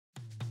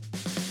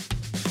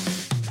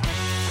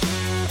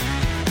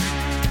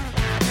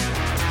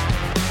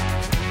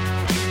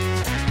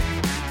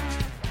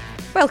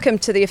Welcome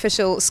to the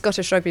official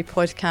Scottish Rugby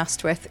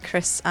Podcast with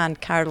Chris and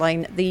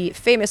Caroline. The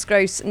Famous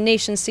Grouse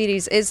Nations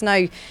Series is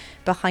now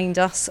behind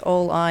us.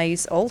 All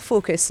eyes, all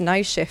focus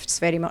now shifts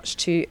very much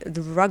to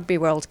the Rugby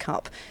World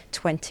Cup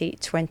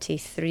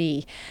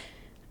 2023.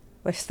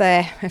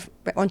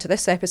 Onto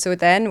this episode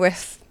then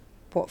with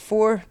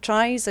 4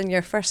 tries in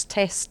your first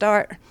test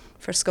start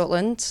for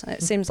Scotland.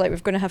 It seems like we're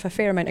going to have a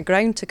fair amount of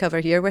ground to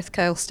cover here with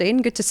Kyle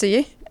Steyn. Good to see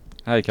you.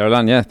 Hi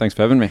Caroline, yeah, thanks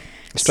for having me.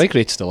 Strike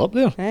rate's still up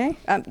there. Hey,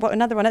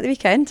 another one at the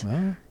weekend.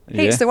 Ah,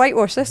 Hates the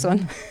whitewash, this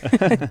one.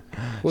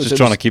 Just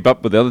trying to keep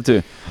up with the other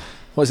two.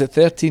 What is it,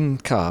 13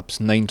 caps,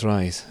 9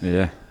 tries?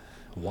 Yeah.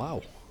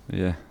 Wow.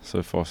 Yeah,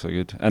 so far so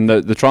good. And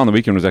the try on the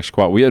weekend was actually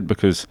quite weird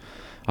because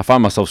I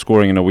found myself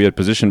scoring in a weird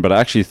position, but I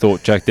actually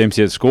thought Jack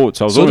Dempsey had scored,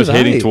 so I was always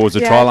heading towards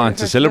the try line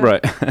to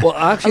celebrate. Well,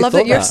 I love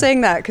that you're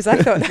saying that, because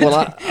I thought that.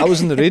 Well, I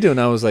was on the radio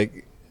and I was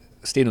like,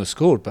 Steyn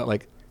scored, but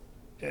like,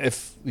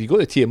 if you go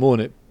to TMO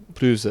and it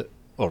proves that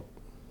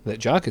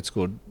Jack had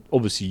scored,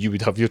 obviously you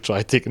would have your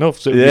try taken off,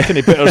 so it would be kind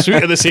of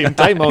bittersweet at the same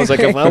time. I was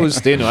like, if I was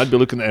Steyn, I'd be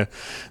looking at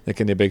the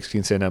kind of big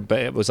screen saying that, but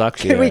it was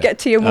actually... Can we get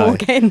TMO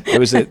again? It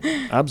was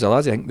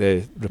Abzalazi, I think,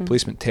 the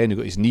replacement 10 who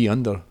got his knee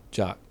under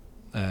Jack.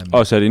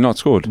 So had he not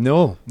scored?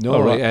 No.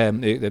 Oh, right.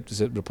 It was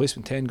a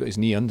replacement 10 got his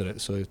knee under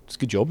it, so it's a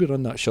good job you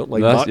run that shot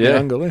like that. Yeah.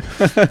 Angle,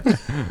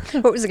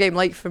 What was the game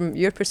like from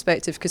your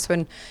perspective? Because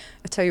when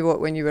I tell you what,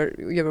 when you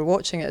were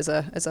watching it as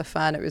a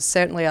fan, it was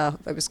certainly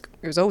it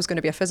was always going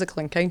to be a physical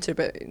encounter.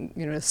 But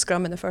the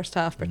scrum in the first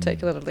half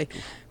particularly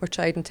were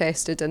tried and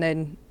tested, and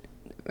then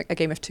a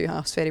game of two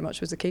halves very much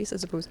was the case, I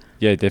suppose.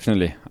 Yeah,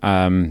 definitely.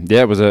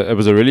 It was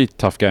a really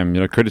tough game.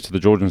 Credit to the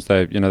Georgians.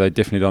 They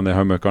definitely done their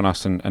homework on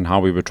us and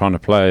how we were trying to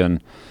play,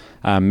 and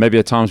maybe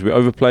at times we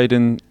overplayed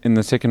in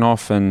the second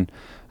half, and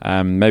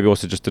maybe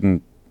also just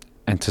didn't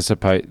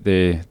anticipate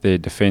their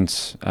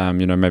defence.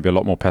 Maybe a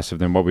lot more passive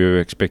than what we were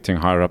expecting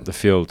higher up the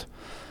field.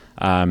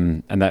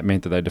 And that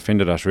meant that they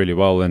defended us really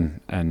well,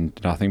 and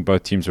I think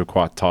both teams were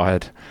quite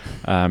tired.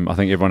 I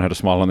think everyone had a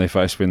smile on their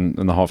face when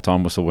the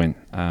half-time whistle went.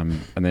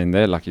 And then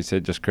there, like you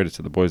said, just credit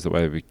to the boys the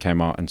way we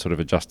came out and sort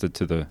of adjusted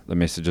to the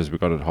messages we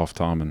got at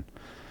half-time. And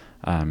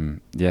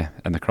and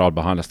the crowd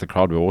behind us, the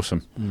crowd were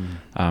awesome.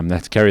 They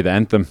had to carry the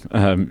anthem.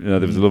 There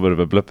was a little bit of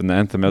a blip in the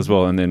anthem as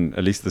well, and then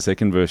at least the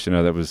second verse,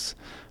 that was...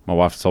 My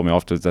wife told me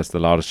afterwards that's the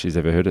loudest she's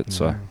ever heard it,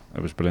 so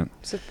it was brilliant.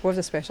 So it was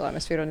a special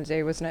atmosphere on the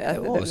day, wasn't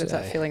it? There was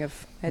that feeling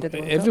of head of the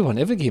World Cup.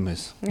 Every game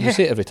is. You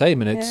say it every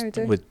time, and it's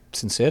with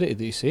sincerity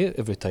that you say it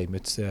every time.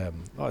 It's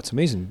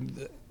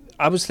amazing.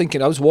 I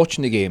was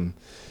watching the game,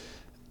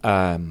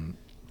 and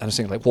I was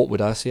thinking, like, what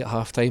would I say at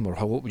half time, or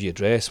what would you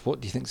address?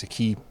 What do you think is the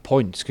key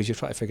points? Because you're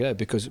trying to figure it out.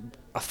 Because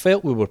I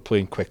felt we were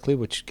playing quickly,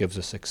 which gives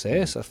us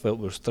success. I felt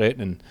we were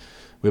threatening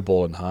with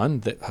ball in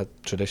hand, that had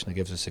traditionally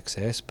gives us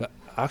success. But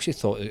I actually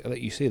thought,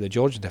 like you say, the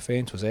Georgian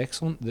defence was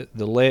excellent. They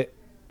let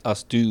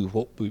us do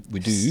what we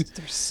do.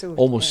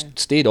 Almost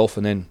stayed off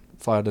and then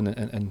fired in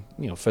and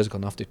physical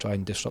enough to try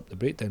and disrupt the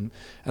breakdown.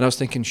 And I was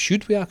thinking,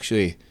 should we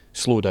actually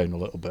slow down a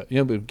little bit?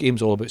 The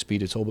game's all about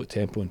speed, it's all about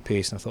tempo and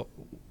pace. And I thought,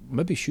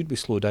 maybe should we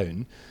slow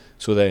down?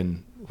 So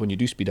then, when you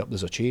do speed up,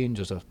 there's a change.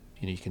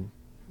 You can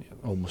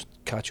almost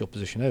catch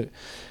opposition out.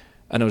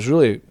 And I was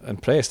really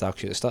impressed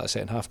actually at the start of the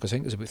second half, because I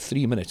think it was about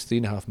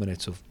 3.5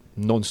 minutes of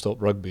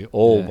non-stop rugby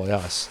all by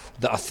us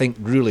that I think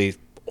really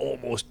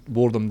almost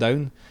wore them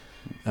down,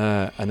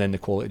 and then the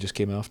quality just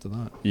came after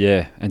that.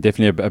 Yeah, and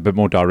definitely a bit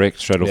more direct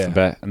straight off the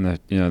bat, and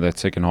that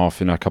second half,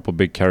 a couple of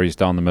big carries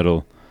down the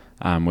middle,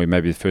 where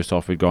maybe the first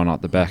half we'd gone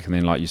out the back, and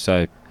then like you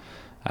say,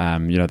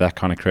 that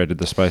kind of created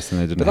the space,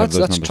 and they didn't have those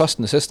numbers. That's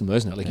trusting the system,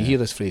 isn't it? Like you hear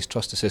this phrase,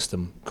 trust the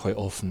system, quite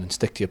often, and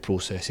stick to your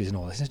processes and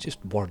all this. It's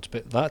just words,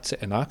 but that's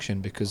it in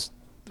action, because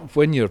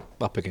when you're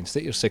up against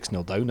it, you're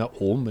 6-0 down at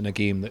home in a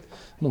game that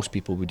most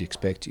people would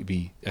expect you to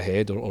be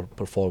ahead or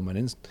performing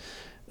in.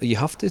 You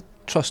have to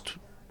trust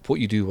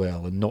what you do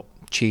well and not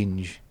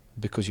change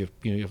because you're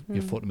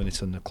 40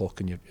 minutes on the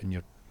clock and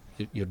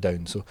you're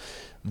down. So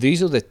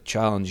these are the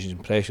challenges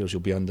and pressures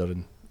you'll be under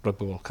in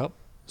Rugby World Cup.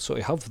 So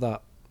to have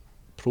that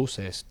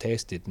process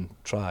tested and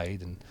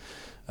tried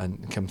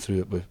and come through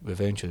it with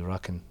eventually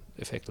racking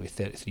effectively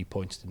 33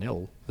 points to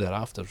 0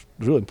 thereafter,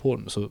 really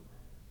important. So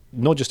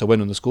not just a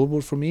win on the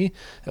scoreboard for me,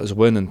 it was a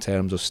win in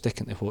terms of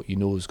sticking to what you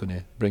know is going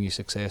to bring you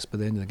success by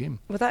the end of the game.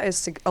 Well, that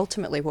is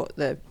ultimately what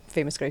the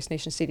Famous Grouse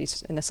Nations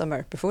Series in the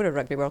summer before a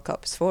Rugby World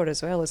Cup is for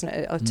as well, isn't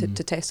it?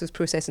 To test those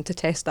process and to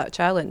test that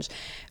challenge.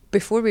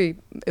 Before we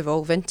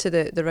evolve into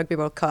the Rugby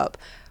World Cup,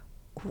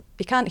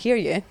 he can't hear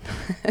you.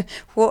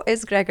 What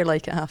is Gregor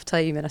like at half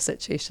time in a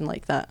situation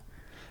like that?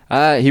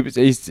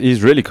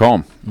 He's really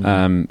calm,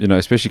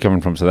 especially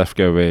coming from South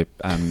Africa where,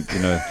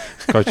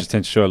 coaches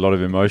tend to show a lot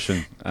of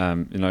emotion.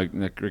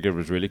 Gregor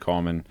was really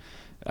calm and,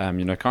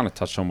 kind of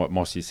touched on what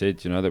Mossy said,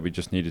 that we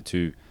just needed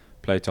to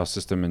play to our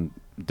system and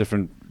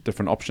different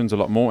options a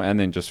lot more, and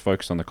then just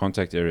focus on the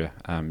contact area.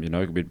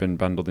 We'd been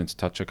bundled into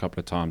touch a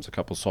couple of times, a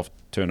couple of soft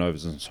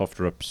turnovers and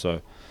soft rips,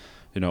 so,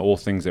 all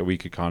things that we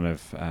could kind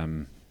of,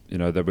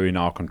 that were in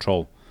our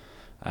control.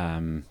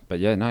 But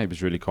yeah, no, he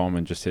was really calm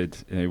and just said,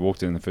 he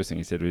walked in and the first thing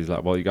he said was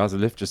like, well, you guys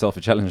have left yourself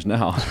a challenge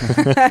now.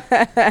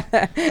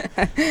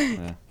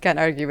 Can't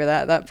argue with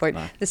that at that point.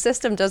 No. The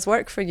system does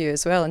work for you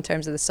as well in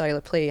terms of the style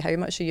of play. How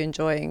much are you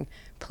enjoying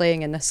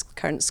playing in this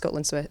current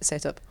Scotland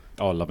setup?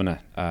 Oh, loving it.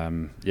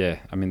 Yeah,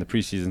 I mean, the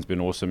pre-season's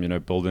been awesome,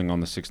 building on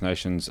the Six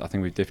Nations. I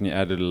think we've definitely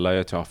added a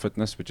layer to our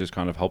fitness, which has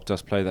kind of helped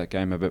us play that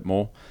game a bit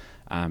more.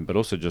 But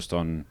also just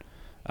on,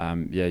 all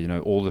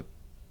the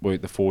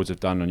work the forwards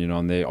have done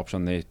on their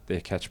option,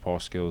 their catch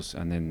pass skills,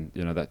 and then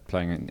that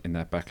playing in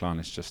that back line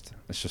is just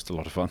a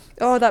lot of fun.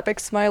 Oh, that big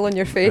smile on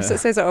your face, it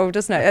says it all,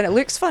 doesn't it? And it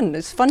looks fun.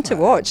 It's fun to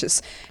watch.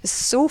 It's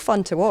so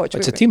fun to watch.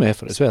 It's a team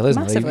effort as well,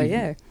 isn't massively, it?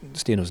 Massively, yeah.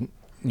 Steyn's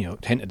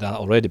hinted that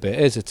already, but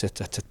it's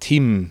a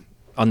team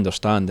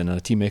understanding and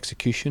a team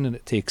execution, and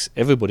it takes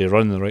everybody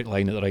running the right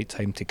line at the right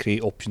time to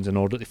create options in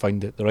order to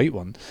find the right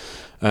one.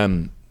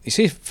 You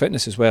say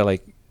fitness as well,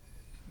 like,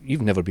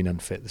 you've never been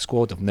unfit, the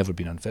squad have never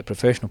been unfit,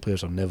 professional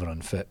players are never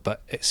unfit,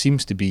 but it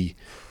seems to be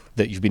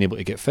that you've been able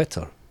to get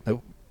fitter.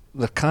 Now,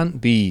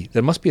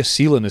 there must be a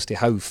ceiling as to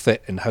how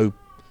fit and how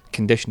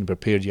conditioned and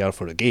prepared you are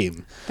for a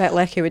game. Bet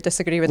Lecky would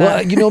disagree with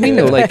that. You know what I mean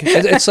though, like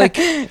it's like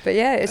but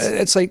yeah,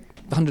 it's like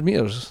 100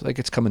 metres, like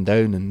it's coming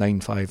down in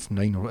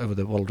 9.59 or whatever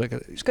the world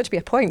record. There's got to be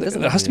a point, isn't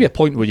there? There has to be a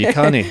point where you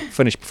can't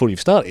finish before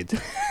you've started.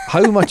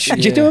 How much do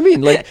you know what I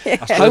mean? Like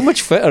how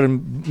much fitter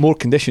and more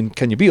conditioned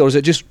can you be, or is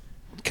it just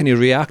kind of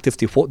reactive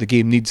to what the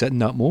game needs in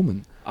that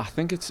moment? I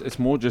think it's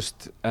more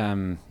just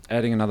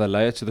adding another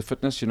layer to the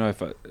fitness.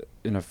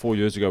 If 4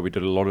 years ago we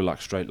did a lot of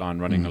like straight line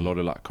running, a lot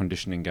of like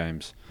conditioning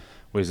games,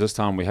 whereas this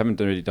time we haven't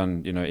really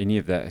done any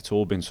of that. It's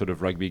all been sort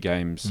of rugby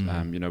games.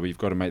 We've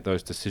got to make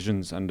those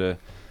decisions under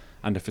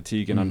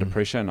fatigue and under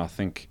pressure. And I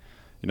think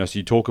so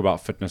you talk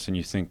about fitness and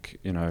you think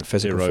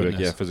physical aerobic,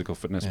 fitness. Physical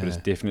fitness, but it's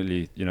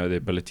definitely the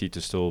ability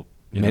to still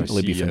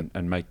mentally see be fit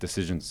and make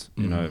decisions.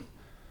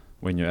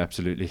 When you're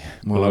absolutely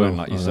blown,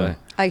 like you say.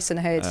 Ice in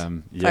the head,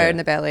 fire in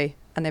the belly,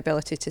 and the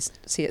ability to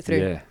see it through.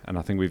 Yeah, and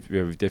I think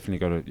we've definitely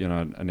got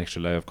an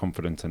extra layer of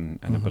confidence and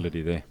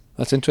ability there.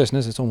 That's interesting,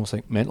 isn't it? It's almost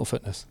like mental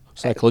fitness,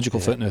 psychological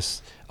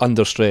fitness,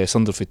 under stress,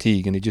 under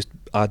fatigue, and you just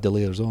add the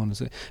layers on.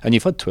 And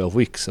you've had 12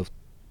 weeks of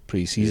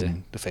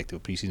pre-season,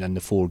 effective pre-season, and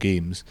the 4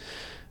 games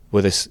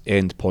with this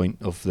end point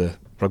of the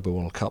Rugby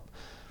World Cup.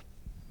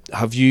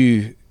 Have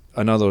you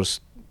and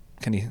others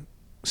kind of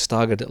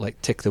staggered it,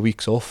 like tick the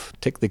weeks off,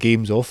 tick the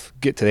games off,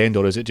 get to the end,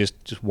 or is it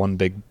just one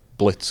big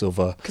blitz of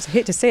a... Because I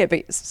hate to say it, but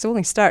it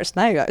only starts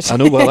now, actually. I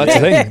know, well, that's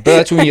the thing. But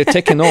that's when you're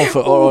ticking off,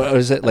 or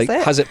is it like,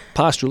 has it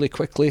passed really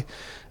quickly?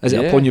 Is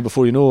it upon you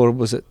before you know, or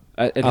was it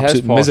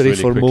absolute misery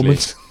really for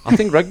moments? I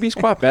think rugby's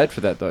quite bad for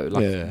that, though.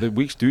 Like the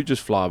weeks do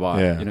just fly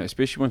by,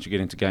 especially once you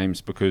get into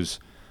games, because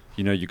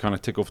you kind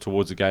of tick off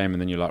towards the game and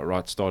then you're like,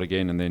 right, start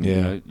again, and then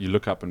you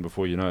look up and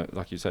before you know it,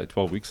 like you say,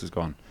 12 weeks is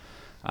gone.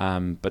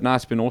 But no,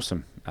 it's been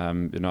awesome.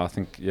 I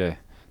think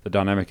the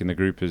dynamic in the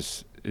group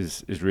is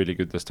really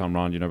good this time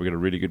round. We've got a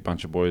really good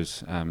bunch of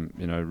boys.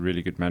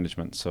 Really good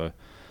management. So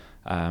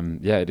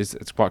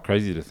it's quite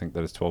crazy to think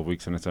that it's 12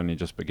 weeks and it's only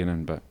just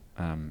beginning. But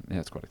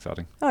it's quite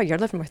exciting. Oh, you're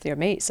living with your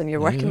mates and you're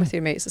working with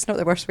your mates. It's not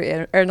the worst way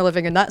to earn a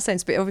living in that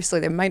sense, but obviously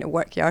the amount of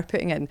work you are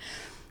putting in.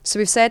 So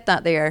we've said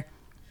that there,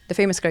 the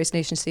Famous Grouse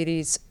Nations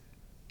Series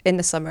in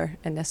the summer,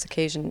 in this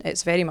occasion,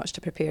 it's very much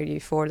to prepare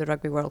you for the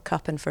Rugby World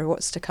Cup and for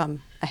what's to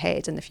come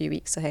ahead in the few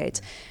weeks ahead.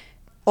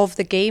 Of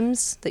the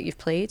games that you've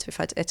played, we've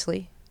had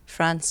Italy,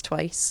 France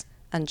twice,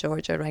 and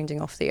Georgia rounding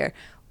off there.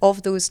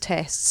 Of those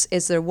tests,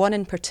 is there one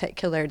in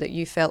particular that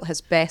you felt has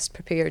best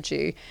prepared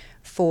you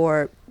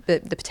for the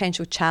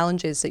potential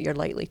challenges that you're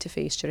likely to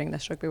face during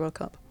this Rugby World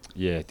Cup?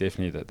 Yeah,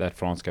 definitely that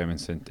France game in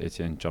St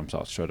Etienne jumps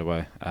out straight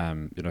away.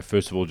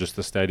 First of all, just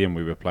the stadium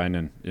we were playing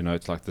in,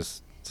 it's like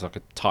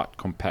a tight,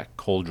 compact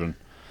cauldron.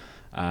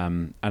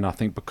 And I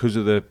think because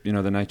of the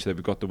nature that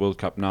we've got the World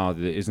Cup now,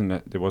 there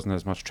wasn't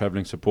as much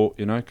travelling support,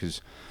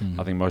 because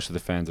I think most of the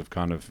fans have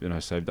kind of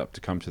saved up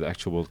to come to the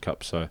actual World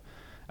Cup. So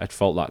it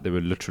felt like there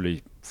were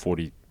literally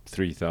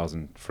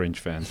 43,000 French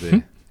fans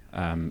there.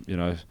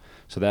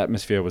 So the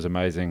atmosphere was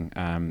amazing.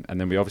 And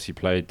then we obviously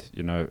played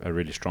a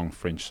really strong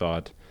French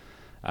side.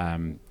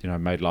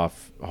 Made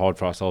life hard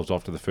for ourselves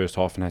after the first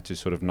half and had to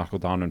sort of knuckle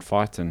down and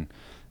fight and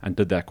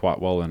did that quite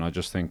well. And I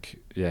just think,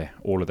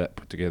 all of that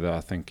put together,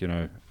 I think,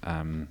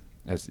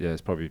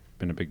 it's probably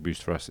been a big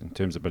boost for us in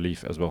terms of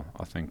belief as well.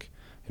 I think,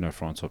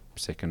 France are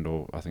second,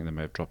 or I think they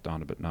may have dropped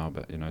down a bit now,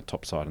 but,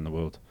 top side in the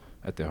world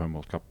at their home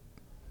World Cup.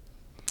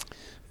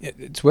 Yeah,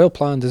 it's well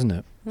planned, isn't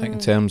it? Like in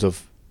terms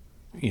of,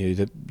 I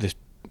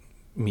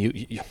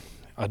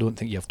don't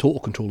think you have total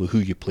control of who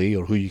you play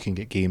or who you can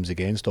get games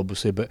against,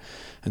 obviously, but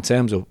in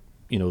terms of,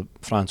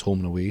 France home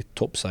and away,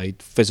 top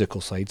side,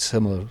 physical side,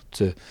 similar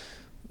to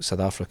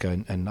South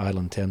Africa and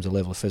Ireland in terms of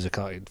level of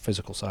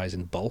physical size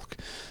and bulk.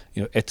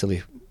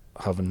 Italy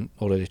having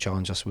already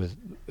challenged us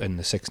in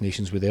the Six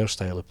Nations with their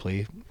style of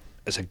play.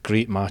 It's a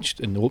great match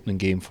in the opening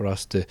game for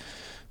us to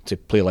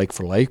play like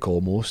for like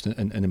almost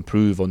and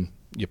improve on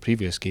your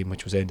previous game,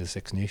 which was end of the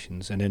Six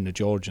Nations, and then the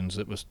Georgians,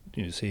 it was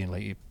saying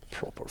like a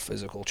proper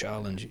physical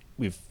challenge.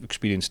 We've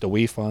experienced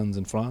away fans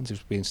in France, we've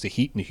experienced the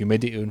heat and the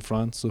humidity in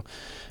France, so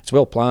it's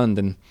well planned,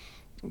 and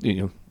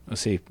I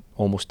say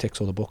almost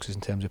ticks all the boxes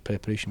in terms of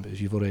preparation. But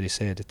as you've already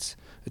said, it's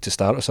a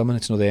start of something.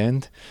 It's not the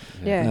end.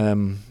 Yeah.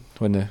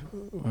 When the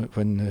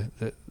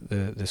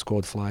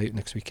squad fly out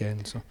next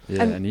weekend. So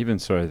yeah, and even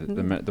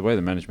the way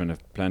the management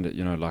have planned it,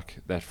 like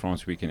that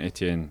France week in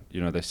Etienne,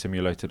 they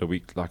simulated a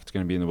week like it's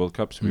going to be in the World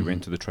Cup. So we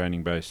went to the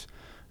training base,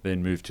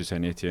 then moved to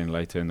Saint Etienne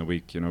later in the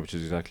week, which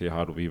is exactly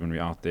how it'll be when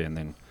we're out there. And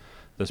then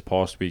this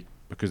past week,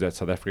 because that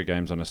South Africa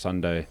game's on a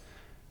Sunday,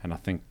 and I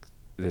think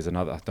there's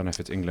another, I don't know if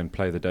it's England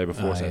play the day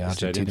before us at the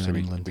stadium, so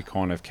we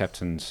can't have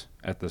captains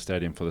at the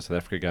stadium for the South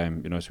Africa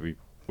game, so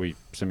we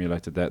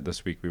simulated that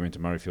this week. We went to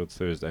Murrayfield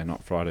Thursday,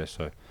 not Friday.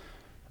 So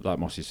like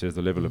Mossy says,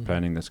 the level of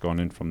planning that's gone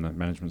in from the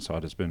management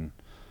side has been,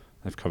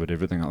 they've covered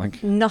everything, I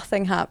think.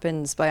 Nothing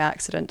happens by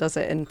accident, does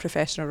it, in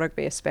professional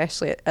rugby,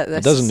 especially at this,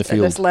 it does in the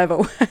field. At this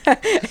level.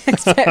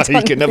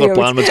 You can never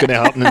plan what's going to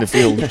happen in the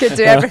field. You can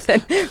do everything,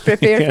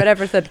 prepare for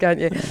everything, can't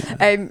you?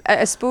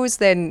 I suppose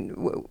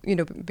then,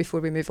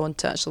 before we move on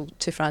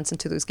to France and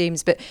to those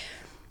games, but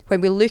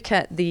when we look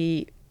at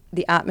the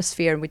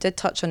atmosphere, and we did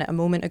touch on it a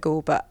moment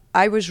ago, but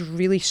I was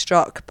really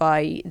struck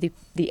by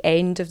the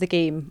end of the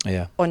game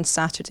on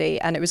Saturday,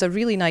 and it was a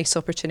really nice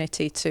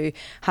opportunity to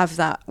have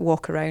that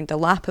walk around, a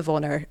lap of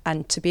honour,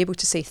 and to be able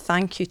to say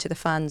thank you to the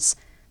fans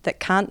that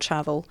can't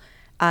travel,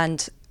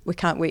 and we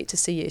can't wait to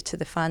see you to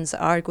the fans that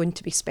are going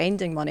to be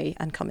spending money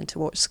and coming to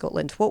watch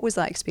Scotland. What was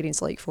that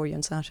experience like for you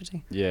on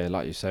Saturday? Yeah,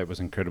 like you say, it was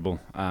incredible.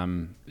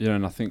 And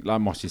I think,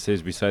 like Mossy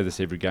says, we say this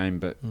every game,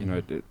 but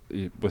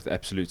with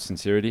absolute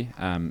sincerity.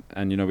 And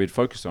we'd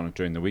focused on it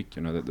during the week.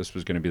 That this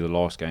was going to be the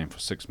last game for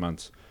 6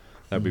 months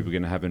that we were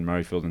going to have in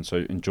Murrayfield, and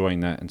so enjoying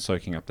that and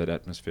soaking up that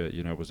atmosphere,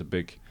 was a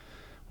big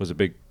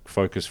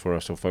focus for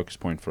us, or focus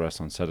point for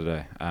us on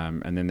Saturday.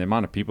 And then the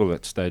amount of people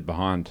that stayed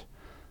behind.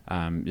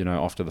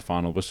 After the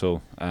final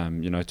whistle,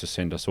 to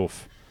send us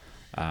off,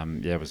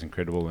 it was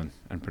incredible and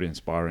pretty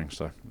inspiring.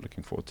 So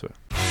looking forward to it.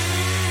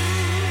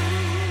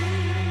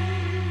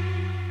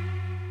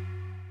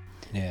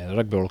 Yeah, the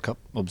Rugby World Cup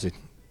obviously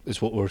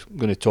is what we're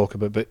going to talk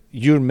about. But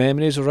your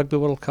memories of Rugby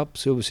World Cup,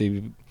 so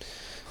obviously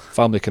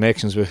family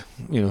connections with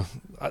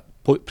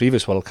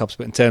previous World Cups,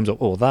 but in terms of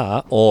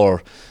that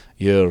or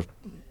your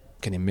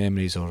kind of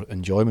memories or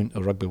enjoyment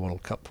of Rugby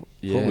World Cup,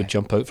 what would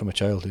jump out from a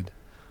childhood?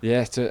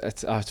 Yeah,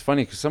 it's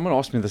funny because someone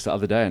asked me this the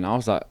other day, and I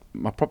was like,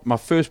 my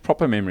first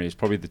proper memory is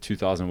probably the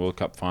 2000 World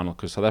Cup final,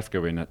 because South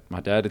Africa were in it. My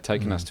dad had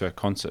taken us to a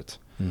concert,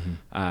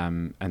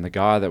 and the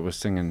guy that was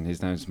singing,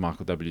 his name's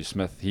Michael W.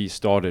 Smith, he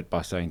started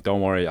by saying, "Don't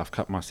worry, I've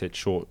cut my set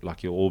short,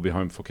 like you'll all be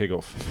home for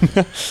kick-off."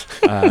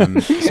 We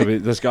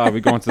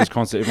go on to this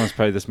concert, everyone's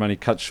paid this money,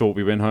 cut short,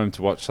 we went home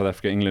to watch South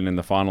Africa, England in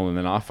the final, and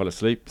then I fell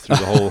asleep through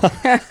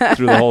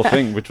the whole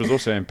thing, which was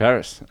also in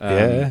Paris.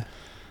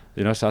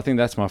 So I think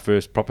that's my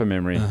first proper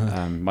memory.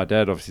 My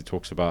dad obviously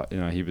talks about,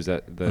 he was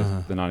at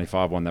the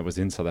 95 one that was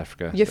in South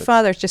Africa. Your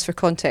father, just for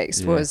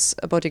context, was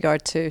a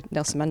bodyguard to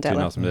Nelson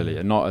Mandela.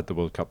 And not at the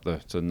World Cup,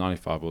 though. So the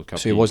 95 World Cup,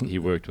 so he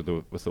worked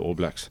with the All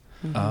Blacks.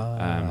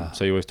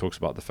 So he always talks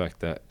about the fact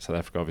that South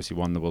Africa obviously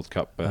won the World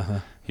Cup, but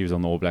he was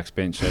on the All Blacks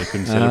bench, so he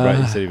couldn't celebrate.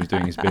 He said he was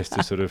doing his best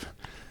to sort of,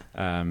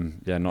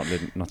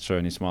 not show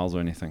any smiles or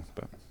anything,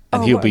 but...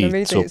 And he'll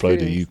be so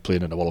proud of you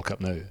playing in the World Cup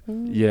now.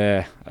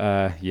 Yeah.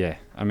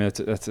 I mean,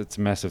 it's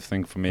a massive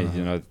thing for me.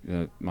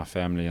 My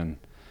family and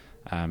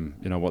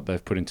what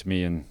they've put into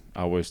me. And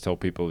I always tell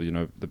people,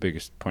 the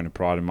biggest point of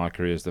pride in my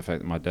career is the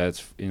fact that my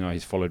dad's,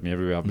 he's followed me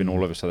everywhere. I've been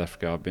all over South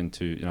Africa. I've been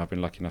to, I've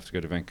been lucky enough to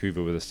go to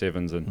Vancouver with the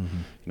Sevens,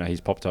 and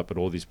he's popped up at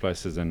all these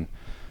places. And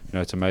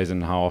it's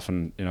amazing how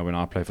often, when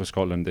I play for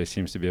Scotland, there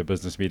seems to be a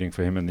business meeting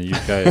for him in the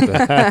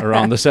UK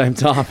around the same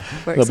time.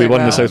 There'll be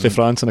one in the south of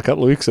France in a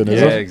couple of weeks.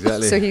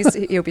 Exactly. So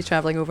he'll be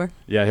travelling over?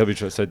 Yeah, he'll be.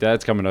 So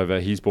Dad's coming over.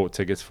 He's bought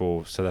tickets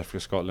for South Africa,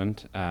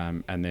 Scotland,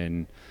 and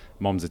then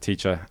Mom's a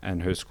teacher,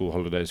 and her school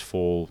holidays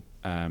fall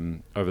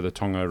over the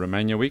Tonga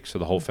Romania week, so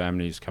the whole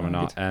family is coming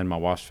out, and my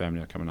wife's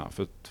family are coming out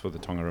for the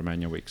Tonga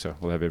Romania week, so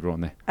we'll have everyone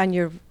there. And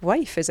your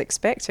wife is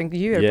expecting,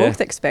 you are both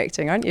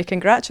expecting, aren't you?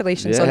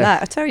 Congratulations on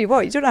that. I tell you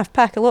what, you don't have to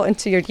pack a lot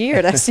into your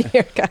year this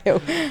year,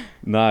 Kyle.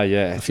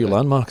 A few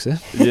landmarks,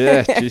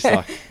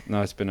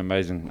 it's been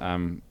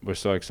amazing. We're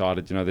so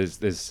excited.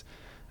 There's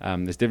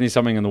definitely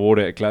something in the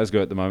water at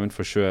Glasgow at the moment,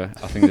 for sure.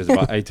 I think there's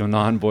about 8 or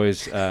 9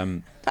 boys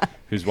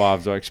whose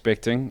wives are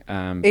expecting.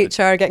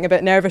 HR getting a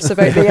bit nervous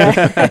about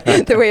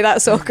the way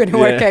that's all going to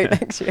work out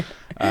next year.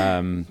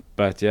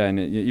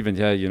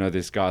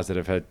 There's guys that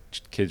have had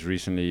kids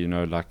recently,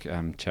 like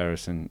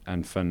Charis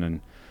and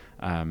Finn,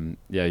 and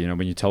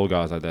when you tell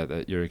guys like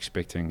that you're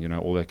expecting,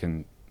 all they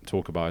can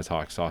talk about is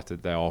how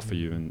excited they are for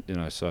you,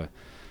 and so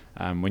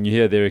when you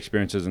hear their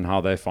experiences and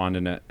how they're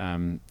finding it,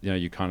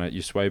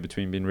 you sway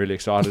between being really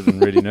excited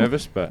and really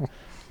nervous, but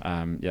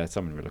it's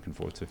something we're looking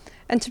forward to.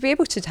 And to be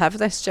able to have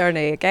this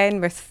journey again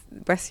with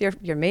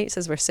your mates,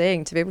 as we're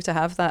saying, to be able to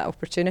have that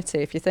opportunity.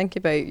 If you think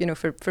about,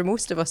 for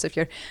most of us, if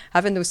you're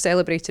having those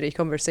celebratory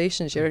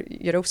conversations,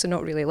 you're also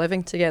not really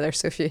living together.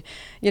 So if you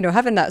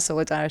having that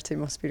solidarity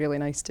must be really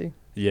nice too.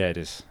 Yeah, it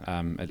is.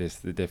 It is.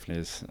 It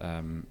definitely is.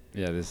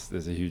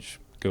 There's a huge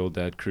girl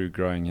dad crew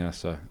growing here,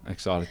 so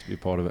excited to be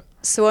part of it.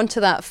 So on to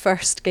that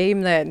first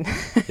game then.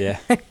 Yeah.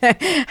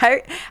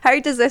 How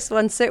does this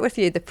one sit with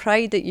you? The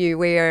pride that you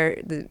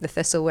wear the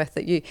Thistle with,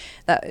 that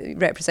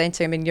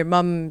representing. I mean, your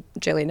mum,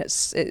 Gillian,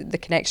 the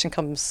connection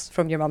comes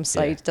from your mum's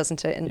side,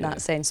 doesn't it? In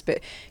that sense, but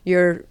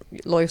your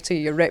loyalty,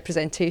 your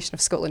representation of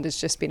Scotland has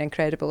just been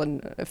incredible,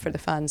 and for the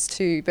fans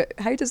too. But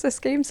how does this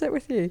game sit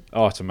with you?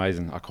 Oh, it's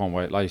amazing. I can't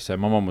wait. Like you said,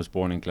 my mum was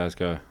born in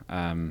Glasgow.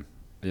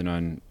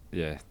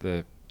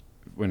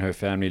 When her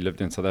family lived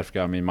in South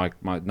Africa, I mean,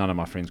 none of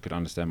my friends could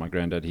understand my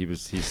granddad.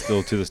 He's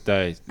still to this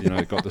day,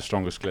 got the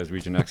strongest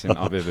Glaswegian accent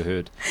I've ever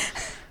heard.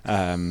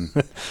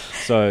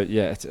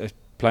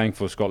 Playing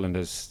for Scotland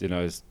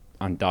has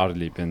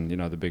undoubtedly been,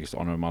 the biggest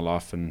honour of my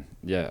life, and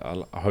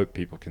I hope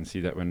people can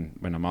see that when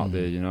I'm out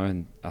there,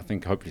 and I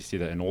think hopefully see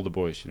that in all the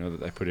boys,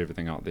 that they put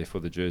everything out there for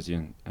the jersey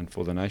and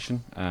for the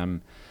nation.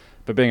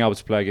 But being able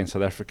to play against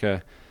South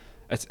Africa,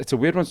 it's a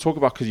weird one to talk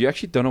about because you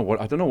actually don't know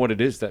I don't know what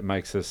it is that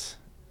makes us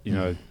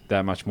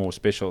that much more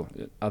special,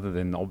 other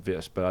than the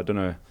obvious. But I don't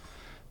know.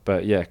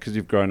 But because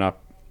you've grown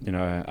up,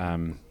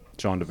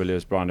 John de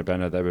Villiers, Brian de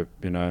Banner, they were,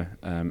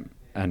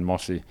 and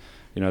Mossy,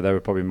 they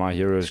were probably my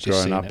heroes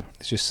growing up.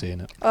 It's just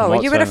saying it. Oh,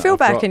 well, you were a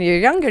fullback in your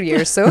younger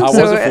years, so I was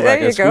a fullback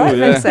there you go. That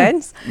makes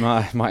sense.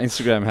 My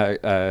Instagram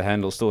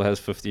handle still has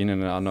 15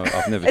 in it. I know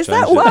I've never changed it. Is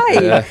that why?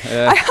 Yeah.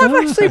 I have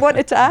actually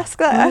wanted to ask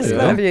that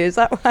of you. Is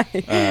that why?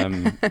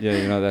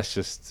 That's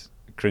just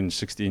cringe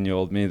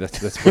 16-year-old me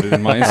that's put it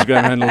in my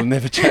Instagram handle and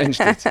never changed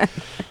it.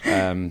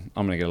 I'm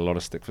going to get a lot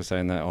of stick for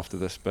saying that after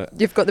this, but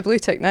you've got the blue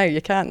tick now,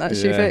 you can't,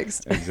 that's you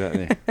fixed.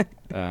 Exactly.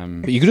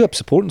 But you grew up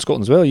supporting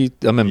Scotland as well. I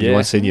remember you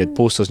once saying you had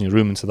posters in your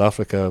room in South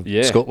Africa,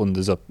 Scotland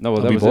as a that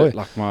wee was boy. It.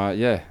 Like my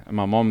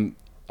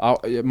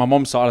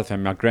mom's side of the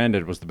family, my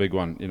granddad was the big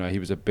one. He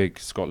was a big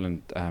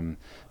Scotland fan.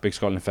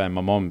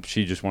 My mom,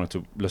 she just wanted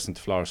to listen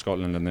to Flower of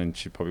Scotland, and then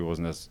she probably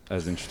wasn't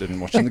as interested in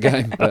watching the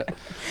game. But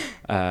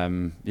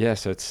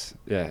it's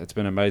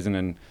been amazing,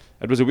 and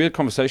it was a weird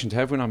conversation to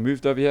have when I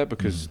moved over here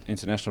because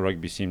international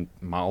rugby seemed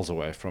miles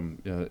away from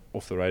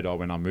off the radar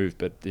when I moved.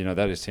 But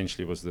that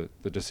essentially was the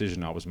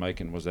decision I was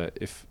making, was that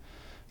if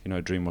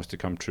a dream was to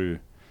come true.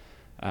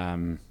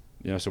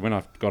 So when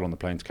I got on the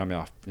plane to come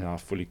here, I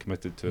fully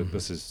committed to it.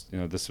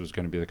 This was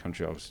going to be the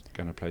country I was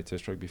going to play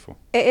Test rugby for.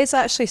 It is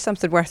actually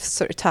something worth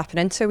sort of tapping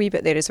into a wee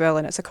bit there as well,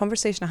 and it's a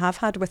conversation I have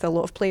had with a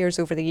lot of players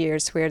over the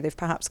years where they've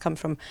perhaps come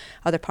from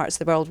other parts of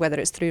the world, whether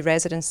it's through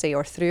residency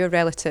or through a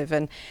relative,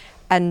 and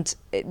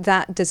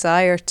that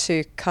desire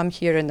to come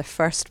here in the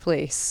first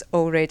place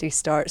already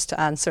starts to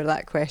answer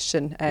that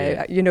question.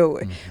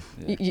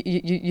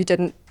 You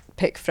didn't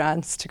pick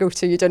France to go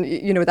to. You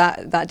didn't,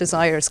 that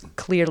desire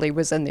clearly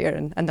was in there,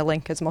 and the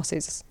link, as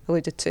Mossy's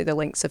alluded to, the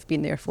links have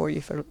been there for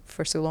you for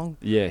so long.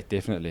 Yeah,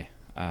 definitely.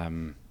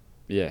 My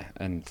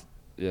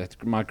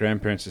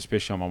grandparents,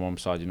 especially on my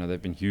mom's side,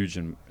 they've been huge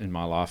in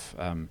my life.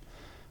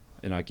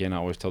 Again, I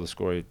always tell the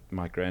story.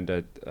 My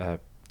granddad,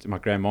 my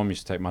grandmom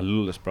used to take my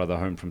littlest brother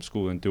home from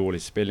school and do all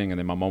his spelling, and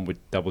then my mom would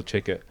double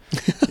check it,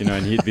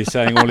 and he'd be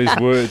saying all his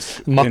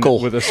words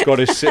with a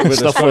Scottish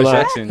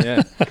accent.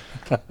 Yeah.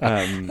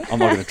 I'm not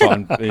going to try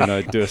and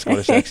do a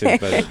Scottish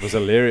accent, but it was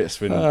hilarious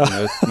when my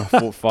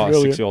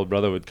 6-year-old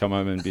brother would come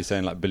home and be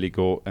saying like Billy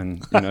Goat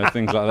and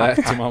things like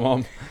that to my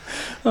mom.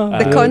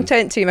 The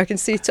content team, I can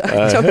see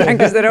talking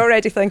because they're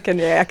already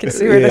thinking, I can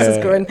see where this is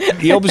going.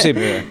 He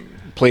obviously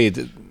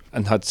played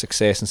and had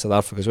success in South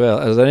Africa as well.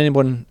 Is there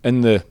anyone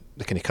in the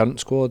kind of current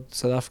squad,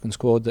 South African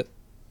squad, that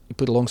you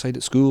played alongside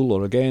at school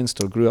or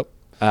against or grew up?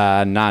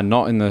 Nah,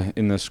 not in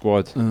the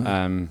squad.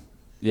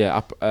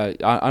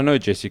 I know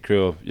Jesse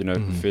Creel,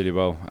 fairly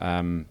well.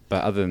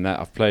 But other than that,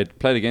 I've played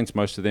against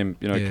most of them,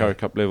 Currie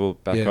Cup level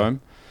back home.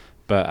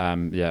 But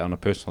on a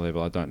personal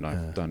level, I don't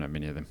know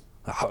many of them.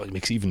 Oh, it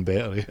makes it even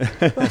better.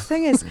 Well,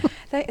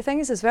 the thing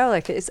is as well,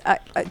 like it's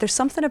there's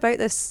something about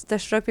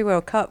this Rugby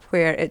World Cup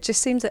where it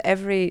just seems that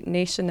every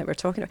nation that we're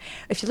talking about,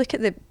 if you look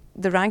at the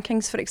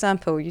rankings, for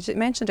example, you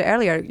mentioned it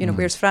earlier,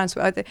 where's France?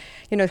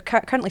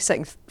 Currently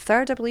sitting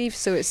third, I believe.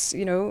 So it's,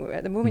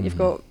 at the moment you've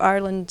got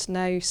Ireland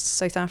now,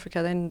 South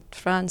Africa, then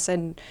France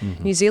and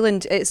New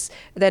Zealand. It's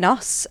then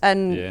us,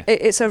 and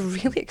it's a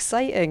really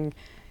exciting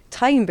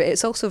time, but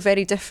it's also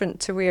very different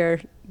to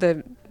where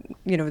the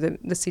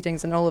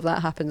seedings and all of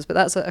that happens, but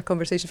that's a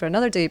conversation for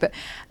another day. But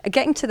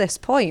getting to this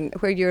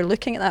point where you're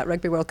looking at that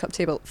Rugby World Cup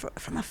table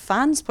from a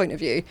fan's point of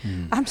view,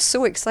 I'm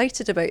so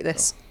excited about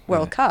this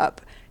World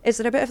Cup. Is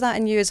there a bit of that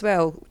in you as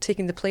well,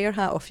 taking the player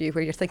hat off you,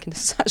 where you're thinking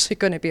this is actually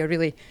going to be a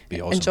really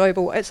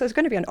enjoyable, it's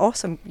going to be an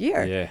awesome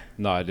year? Yeah,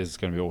 no, it is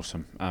going to be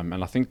awesome.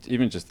 And I think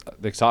even just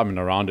the excitement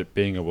around it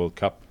being a World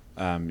Cup,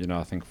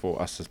 I think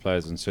for us as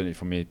players, and certainly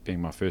for me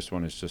being my first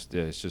one, it's just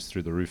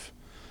through the roof.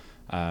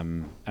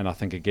 And I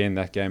think again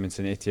that game in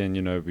St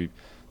Etienne, we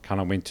kind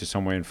of went to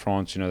somewhere in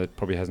France, that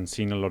probably hasn't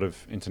seen a lot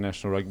of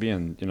international rugby,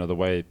 and the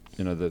way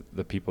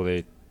the people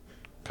there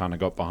kind of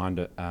got behind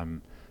it,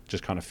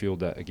 just kind of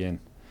fueled that again.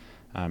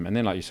 And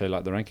then, like you say,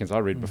 like the rankings I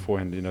read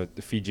beforehand,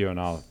 the Fiji are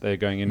now, they're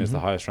going in as the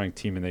highest ranked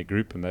team in their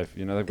group, and they've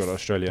got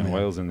Australia and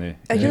Wales in there.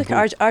 You look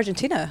at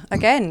Argentina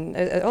again.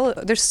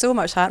 There's so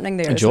much happening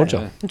there. And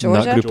Georgia, in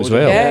that group as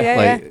well.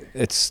 Yeah.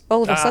 It's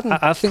all of a sudden.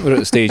 I think we're at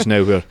the stage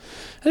now where,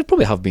 and it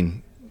probably have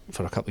been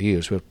for a couple of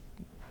years, where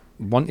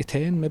 1 to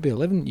 10, maybe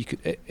 11,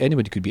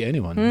 anybody could beat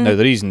anyone. Now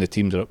the reason the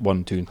teams are at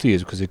 1, 2, and 3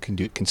 is because they can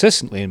do it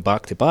consistently and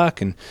back to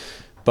back,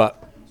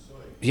 but.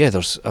 Yeah,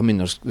 there's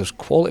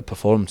quality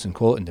performance and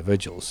quality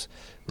individuals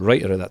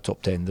right around that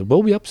top 10. There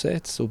will be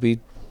upsets, there'll be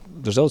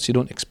results you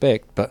don't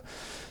expect, but,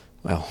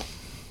 well,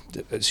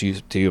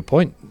 to your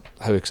point,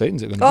 how exciting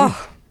is it going to be?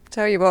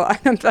 Tell you what,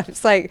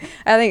 it's like,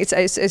 I think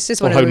it's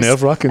just one of how those...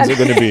 nerve-wracking is it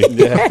going to be?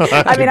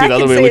 I mean, I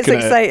can say it's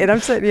exciting.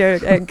 I'm sitting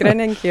here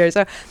grinning here.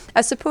 So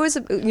I suppose,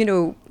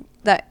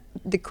 that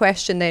the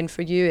question then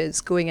for you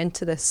is, going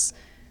into this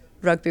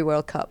Rugby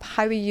World Cup,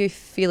 how are you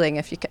feeling?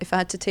 If I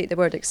had to take the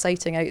word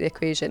exciting out of the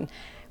equation,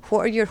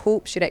 what are your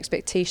hopes, your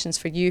expectations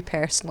for you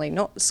personally,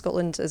 not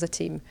Scotland as a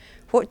team?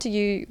 What do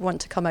you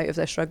want to come out of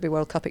this Rugby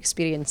World Cup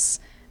experience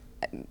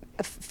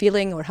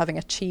feeling or having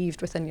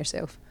achieved within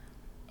yourself?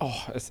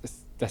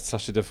 That's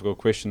such a difficult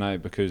question,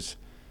 because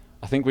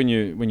I think when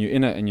you're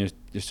in it and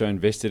you're so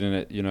invested in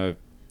it,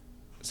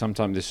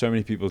 sometimes there's so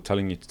many people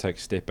telling you to take a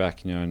step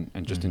back, and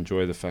just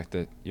enjoy the fact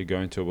that you're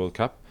going to a World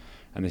Cup.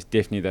 And there's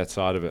definitely that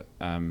side of it.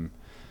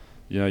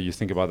 You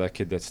think about that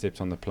kid that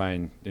stepped on the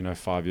plane,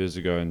 5 years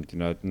ago, and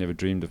never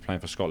dreamed of playing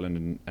for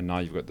Scotland, and now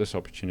you've got this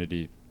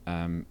opportunity.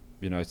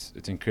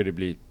 It's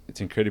incredibly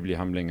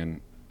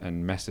humbling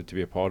and massive to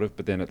be a part of.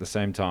 But then at the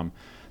same time,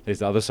 there's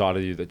the other side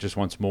of you that just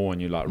wants more,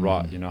 and you're like,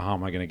 right, how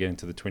am I going to get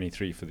into the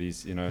 23 for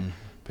these?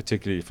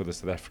 Particularly for the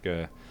South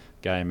Africa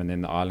game and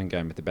then the Ireland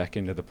game at the back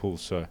end of the pool.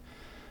 So.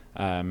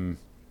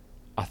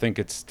 I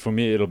think for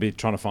me, it'll be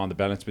trying to find the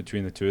balance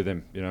between the two of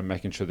them,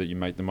 making sure that you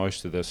make the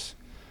most of this.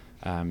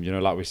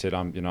 Like we said,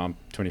 I'm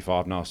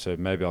 25 now, so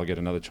maybe I'll get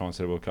another chance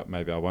at a World Cup,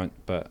 maybe I won't.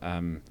 But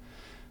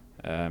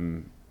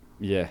so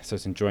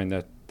it's enjoying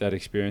that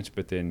experience,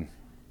 but then,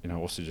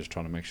 also just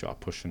trying to make sure I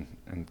push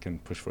and can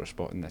push for a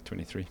spot in that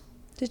 23.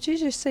 Did you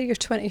just say you're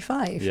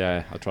 25?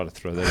 Yeah, I try to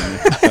throw that in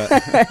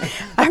there.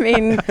 I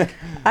mean,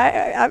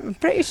 I'm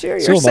pretty sure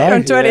you're sitting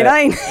on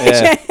 29.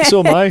 Yeah.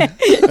 So am I.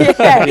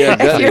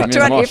 If you're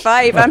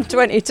 25, I'm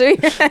 22.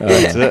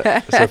 That's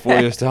it. So 4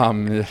 years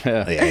time.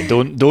 Yeah.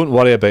 Don't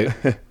worry about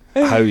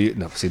how you.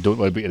 No, say don't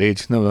worry about your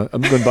age. No,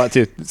 I'm going back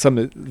to some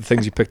of the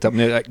things you picked up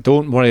there. Like,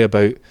 don't worry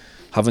about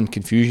having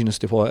confusion as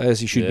to what it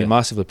is. You should be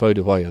massively proud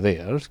of why you're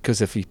there, because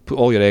if you put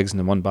all your eggs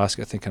in one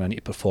basket thinking I need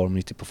to perform,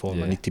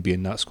 I need to be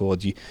in that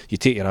squad, you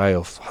take your eye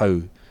off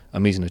how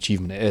amazing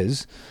achievement it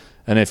is.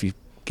 And if you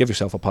give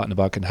yourself a pat on the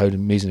back and how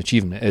amazing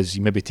achievement it is,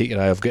 you maybe take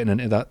your eye off getting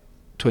into that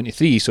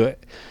 23. So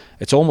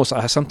it's almost,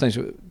 I sometimes,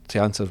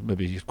 to answer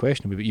maybe your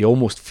question, but you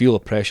almost feel a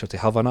pressure to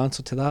have an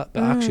answer to that,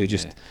 but actually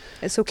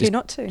it's okay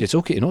not to. It's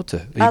okay not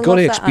to. You've got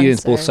to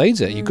experience both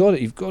sides of it.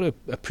 You've got to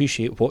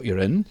appreciate what you're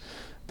in.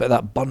 But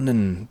that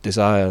burning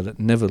desire that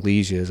never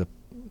leaves you as a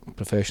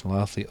professional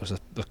athlete or as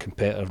a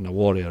competitor and a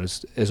warrior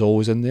is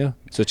always in there.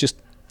 So it's just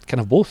kind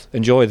of both.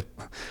 Enjoy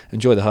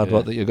the hard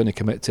work that you're going to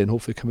commit to and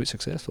hopefully come out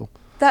successful.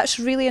 That's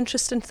really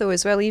interesting though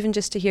as well, even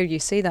just to hear you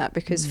say that,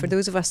 because for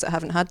those of us that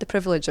haven't had the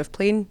privilege of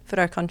playing for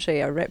our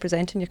country or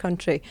representing your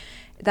country,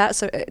 that's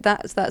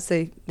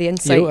the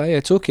insight.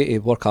 It's okay to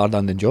work hard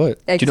and enjoy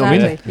it. Exactly. Do you know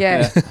what I mean?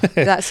 Yeah.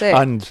 That's it.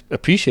 And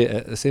appreciate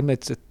it the same,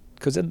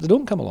 because they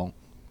don't come along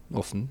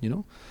often,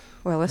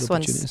 Well, this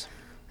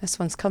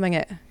one's coming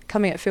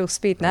at full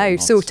speed now.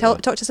 So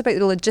talk to us about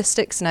the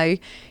logistics now.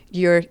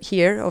 You're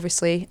here,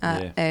 obviously,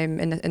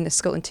 in the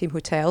Scotland team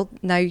hotel.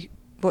 Now,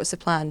 what's the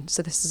plan?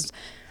 So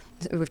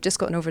we've just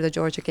gotten over the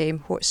Georgia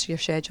game. What's your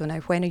schedule now?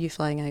 When are you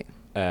flying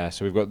out?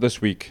 So we've got this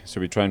week. So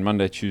we train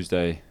Monday,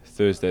 Tuesday,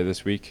 Thursday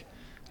this week.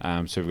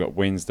 So we've got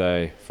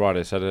Wednesday,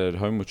 Friday, Saturday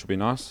at home, which will be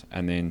nice.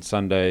 And then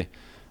Sunday,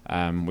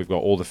 we've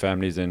got all the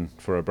families in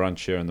for a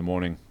brunch here in the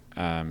morning.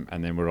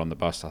 And then we're on the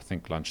bus, I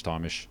think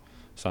lunchtime-ish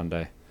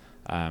Sunday,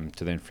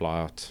 to then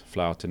fly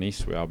out to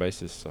Nice where our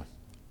base is. So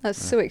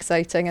that's so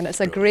exciting, and it's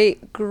a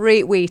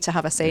great way to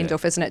have a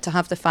send-off, isn't it, to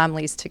have the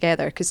families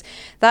together, because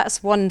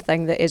that's one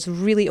thing that is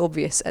really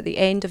obvious at the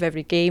end of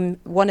every game.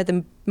 One of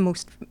the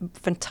most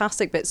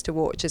fantastic bits to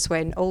watch is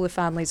when all the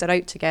families are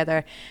out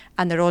together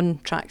and they're on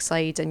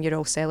trackside and you're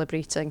all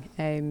celebrating,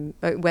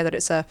 whether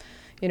it's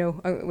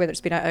whether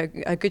it's been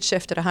a good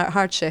shift or a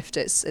hard shift,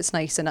 it's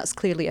nice, and that's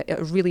clearly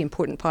a really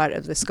important part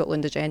of the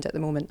Scotland agenda at the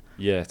moment.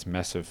 Yeah, it's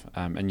massive,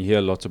 and you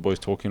hear lots of boys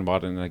talking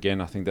about it, and again,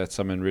 I think that's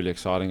something really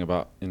exciting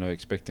about,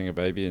 expecting a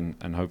baby,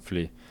 and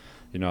hopefully,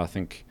 I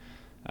think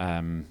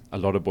a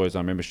lot of boys, I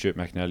remember Stuart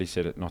McNally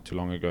said it not too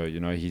long ago,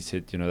 he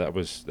said, that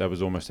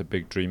was almost a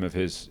big dream of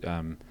his,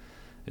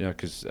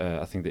 because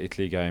I think the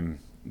Italy game,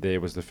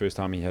 there was the first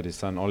time he had his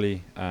son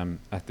Ollie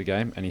at the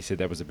game, and he said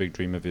that was a big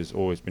dream of his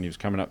always. When he was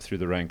coming up through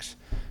the ranks,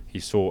 he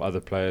saw other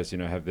players,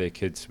 have their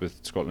kids with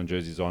Scotland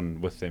jerseys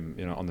on with them,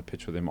 on the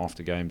pitch with them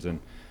after games, and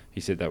he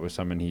said that was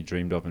something he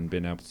dreamed of, and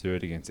being able to do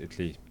it against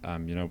Italy,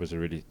 was a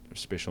really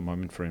special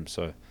moment for him.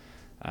 So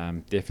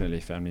definitely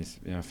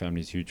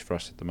family's huge for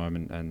us at the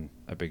moment, and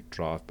a big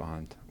drive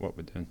behind what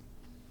we're doing.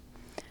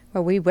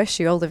 Well, we wish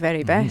you all the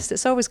very best.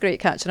 It's always great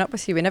catching up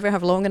with you. We never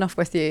have long enough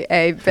with you.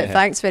 But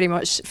thanks very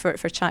much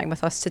for chatting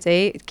with us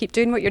today. Keep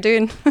doing what you're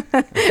doing.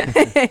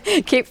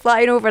 Keep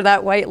flying over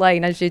that white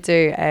line as you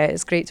do.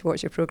 It's great to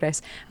watch your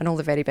progress, and all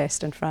the very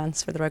best in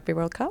France for the Rugby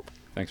World Cup.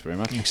 Thanks very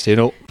much. Thanks,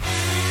 Tino.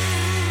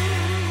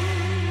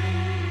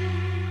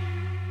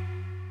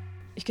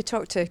 You could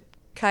talk to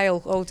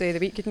Kyle all day of the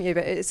week, couldn't you?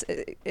 But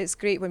it's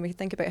great when we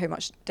think about how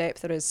much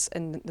depth there is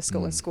in the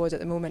Scotland squad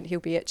at the moment. He'll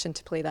be itching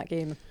to play that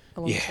game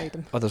alongside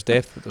them. Oh, there's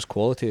depth, but there's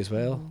quality as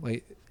well.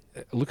 Like,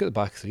 look at the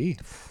back three.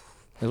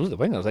 Look at the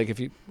wingers. Like, if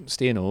you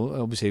Steyn,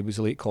 obviously was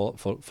a late call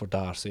for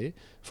Darcy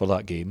for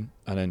that game,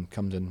 and then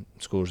comes in,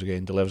 scores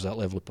again, delivers that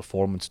level of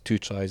performance. 2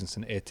 tries in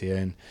St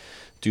Etienne,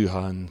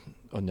 Duhan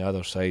on the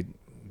other side.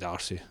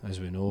 Darcy,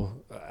 as we know,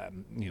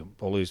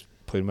 always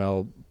playing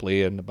well.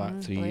 Blair in the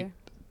back three. Blair.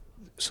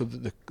 So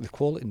the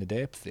quality and the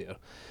depth there,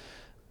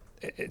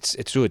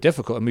 it's really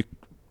difficult, and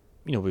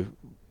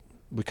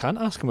we can't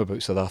ask him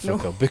about South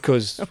Africa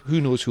because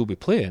who knows who'll be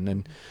playing,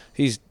 and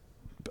he's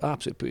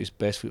absolutely put his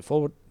best foot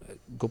forward.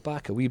 Go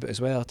back a wee bit as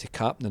well to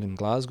captaining in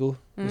Glasgow.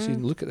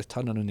 Look at the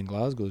turnaround in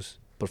Glasgow's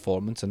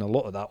performance, and a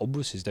lot of that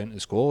obviously is down to the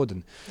squad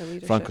and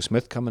Franco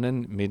Smith coming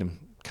in made him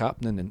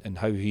captain, and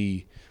how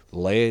he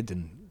led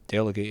and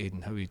delegated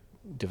and how he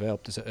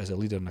developed as a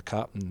leader and a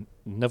captain,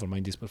 never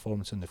mind his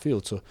performance in the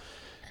field. So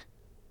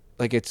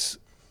like it's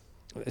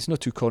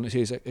not too common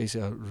to say he's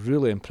a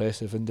really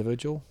impressive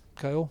individual,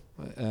 Kyle,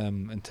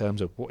 in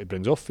terms of what he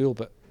brings off field,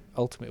 but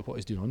ultimately what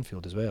he's doing on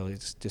field as well.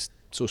 It's just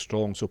so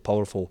strong, so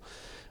powerful,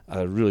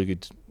 a really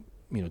good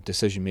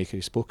decision maker.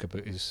 He spoke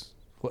about his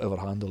whatever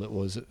handle it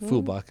was at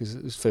fullback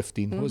is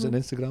 15. What was it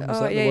on Instagram? Was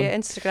that the one?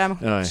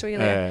 Instagram. I'll show you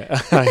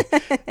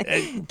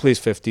later. Plays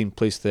 15,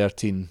 plays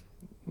 13,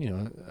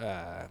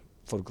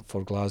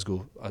 for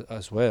Glasgow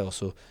as well.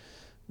 So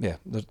yeah,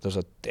 there's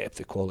a depth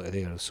of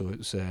quality there. So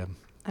it's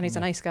and he's a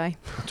nice guy.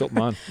 Top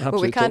man. Well,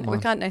 we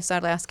can't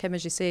necessarily ask him,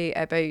 as you say,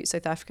 about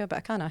South Africa, but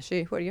I can ask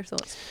you. What are your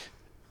thoughts?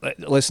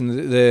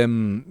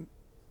 Listen,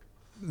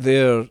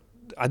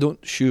 I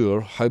don't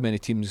sure how many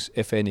teams,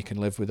 if any,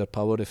 can live with their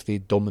power if they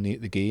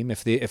dominate the game.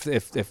 If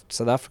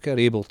South Africa are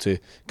able to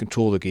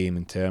control the game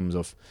in terms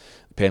of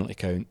penalty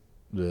count,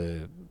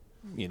 the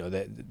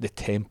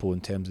tempo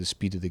in terms of the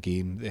speed of the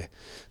game,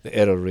 the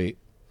error rate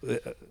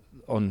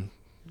on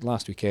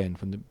last weekend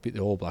when they beat the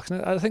All Blacks.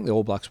 And I think the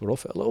All Blacks were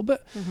off it a little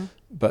bit,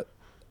 but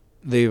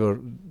they were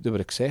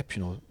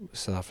exceptional,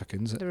 South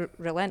Africans. They were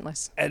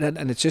relentless.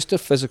 And it's just their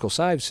physical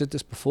side. I've said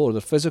this before,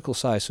 their physical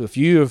side. So if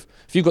you've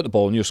got the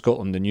ball and you're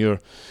Scotland and you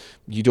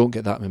don't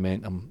get that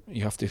momentum,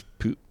 you have to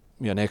put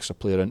an extra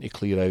player in to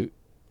clear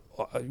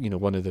out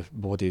one of the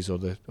bodies or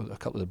a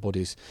couple of the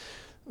bodies.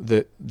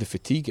 The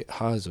fatigue it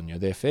has on you,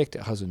 the effect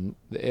it has on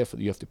the effort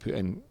that you have to put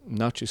in,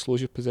 naturally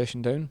slows your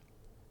possession down.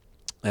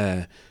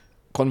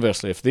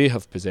 Conversely, if they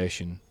have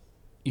possession,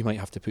 you might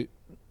have to put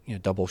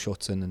double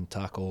shots in and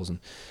tackles, and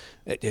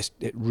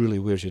it really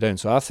wears you down.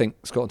 So I think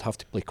Scotland have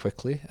to play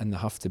quickly, and they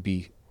have to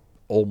be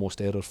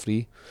almost error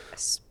free,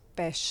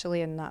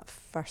 especially in that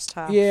first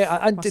half. Yeah,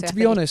 and to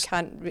be honest, you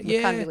can't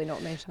really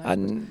not mention it.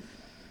 And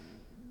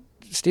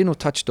Steyn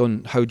touched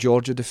on how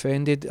Georgia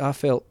defended. I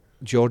felt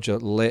Georgia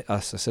let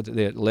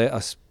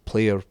us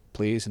play our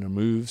plays and our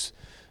moves,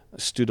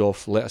 stood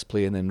off, let us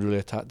play, and then really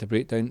attack the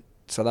breakdown.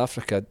 South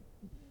Africa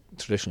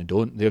traditionally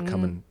don't. They're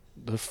coming,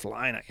 they're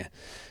flying at you.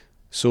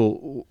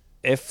 So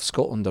if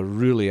Scotland are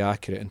really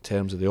accurate in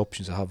terms of the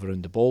options they have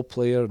around the ball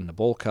player and the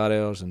ball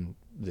carriers and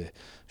the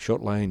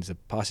short lines, the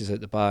passes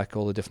out the back,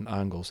 all the different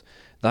angles,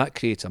 that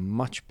creates a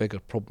much bigger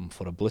problem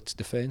for a blitz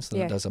defence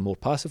than it does a more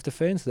passive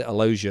defence that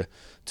allows you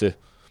to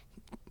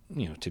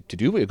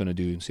do what you're going to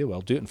do and say,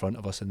 well, do it in front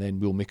of us and then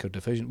we'll make our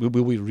decision. We'll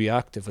be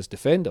reactive as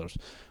defenders.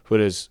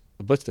 Whereas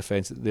the blitz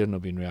defence, they're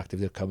not being reactive,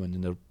 they're coming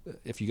and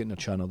if you get in their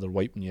channel, they're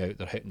wiping you out,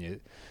 they're hitting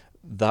you.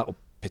 That'll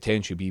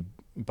potentially be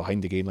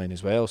behind the game line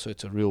as well, so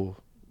it's a real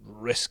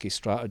risky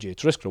strategy.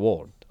 It's risk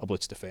reward, a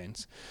blitz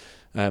defence,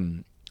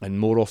 and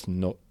more often than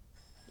not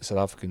South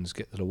Africans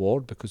get the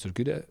reward because they're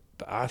good at it.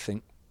 But I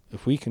think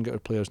if we can get our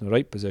players in the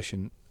right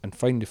position and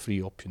find the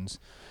free options,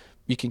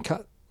 you can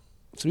cut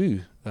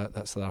through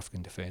that South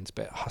African defence,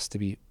 but it has to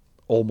be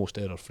almost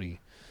error free.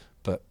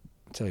 But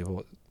I tell you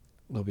what,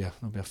 there'll be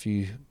a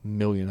few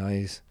million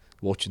eyes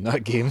watching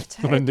that game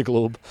around the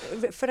globe.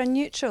 For a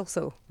neutral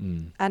though,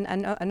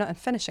 and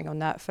finishing on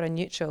that, for a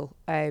neutral,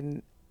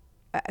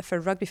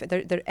 for rugby,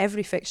 they're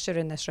every fixture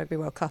in this Rugby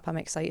World Cup I'm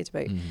excited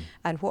about,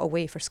 and what a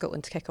way for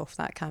Scotland to kick off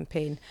that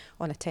campaign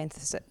on the 10th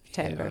of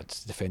September. Yeah,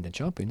 it's defending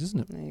champions, isn't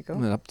it? There you go.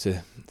 We're up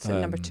to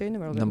number 2 in the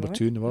world. Number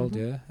 2 in the world,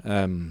 yeah.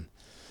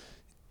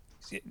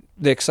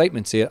 The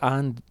excitement's there,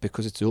 and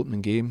because it's the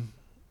opening game,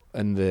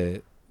 in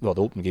the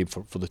opening game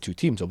for the two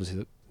teams,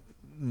 obviously,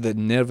 the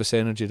nervous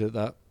energy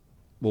that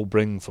will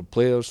bring from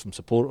players, from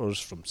supporters,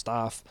 from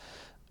staff,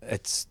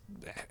 it's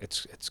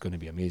going to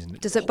be amazing.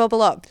 Does it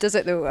bubble up? Does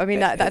it though? I mean,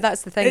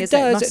 that's the thing. It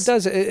does.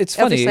 It's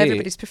funny. Obviously,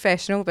 everybody's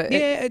professional, but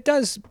it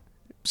does.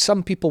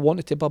 Some people want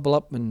it to bubble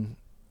up and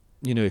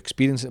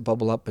experience it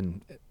bubble up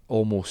and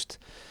almost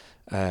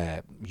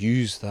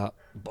use that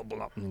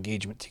bubble up and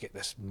engagement to get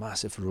this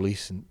massive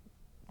release, and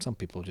some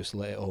people just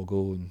let it all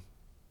go and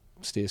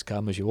stay as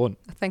calm as you want.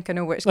 I think I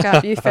know which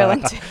camp you fell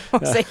into.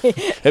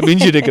 It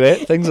means you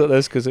regret things like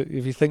this, because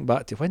if you think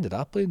back to when did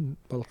I play in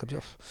World Cup,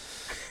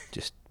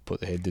 just put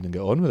the head down and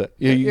get on with it.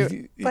 You're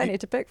plenty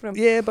to pick from.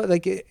 Yeah, but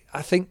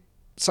I think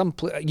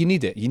you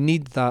need it. You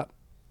need that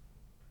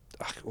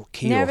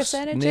chaos. Nervous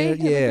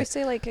energy. Would we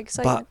say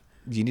excitement?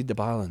 But you need the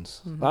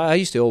balance. Mm-hmm. I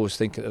used to always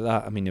think of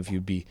that. I mean, if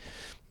you'd be,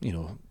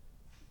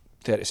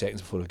 30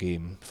 seconds before a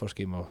game, first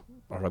game of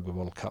a Rugby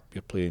World Cup,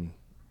 you're playing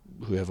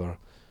whoever,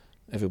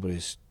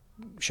 everybody's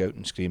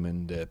shouting,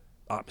 screaming, the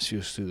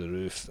atmosphere's through the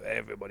roof,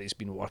 everybody's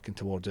been working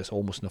towards this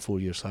almost in a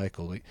 4-year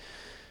cycle.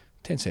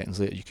 10 seconds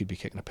later you could be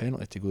kicking a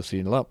penalty to go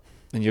 3-0 up,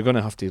 and you're going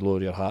to have to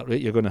lower your heart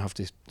rate, you're going to have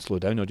to slow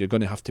down, or you're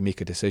going to have to make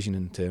a decision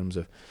in terms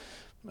of,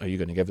 are you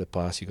going to give the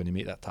pass, you're going to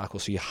make that tackle.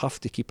 So you have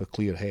to keep a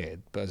clear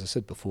head, but as I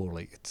said before,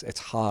 it's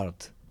hard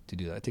to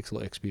do that. It takes a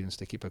lot of experience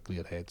to keep a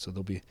clear head, so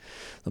there'll be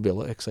a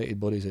lot of excited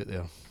bodies out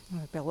there.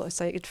 There'll be a lot of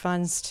excited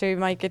fans too,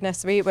 my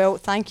goodness me. Well,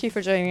 thank you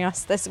for joining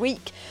us this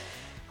week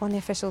on the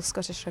official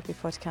Scottish Rugby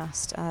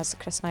Podcast, as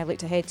Chris and I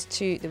looked ahead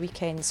to the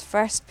weekend's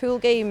first pool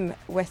game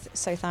with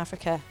South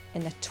Africa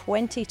in the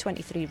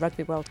 2023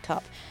 Rugby World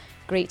Cup.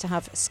 Great to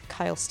have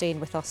Kyle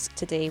Steyn with us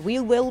today. We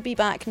will be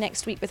back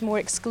next week with more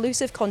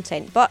exclusive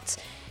content, but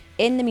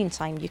in the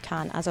meantime, you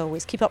can, as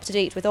always, keep up to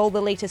date with all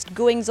the latest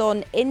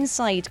goings-on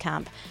inside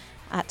camp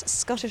at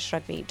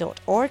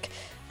scottishrugby.org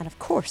and, of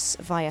course,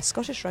 via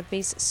Scottish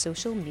Rugby's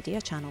social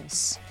media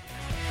channels.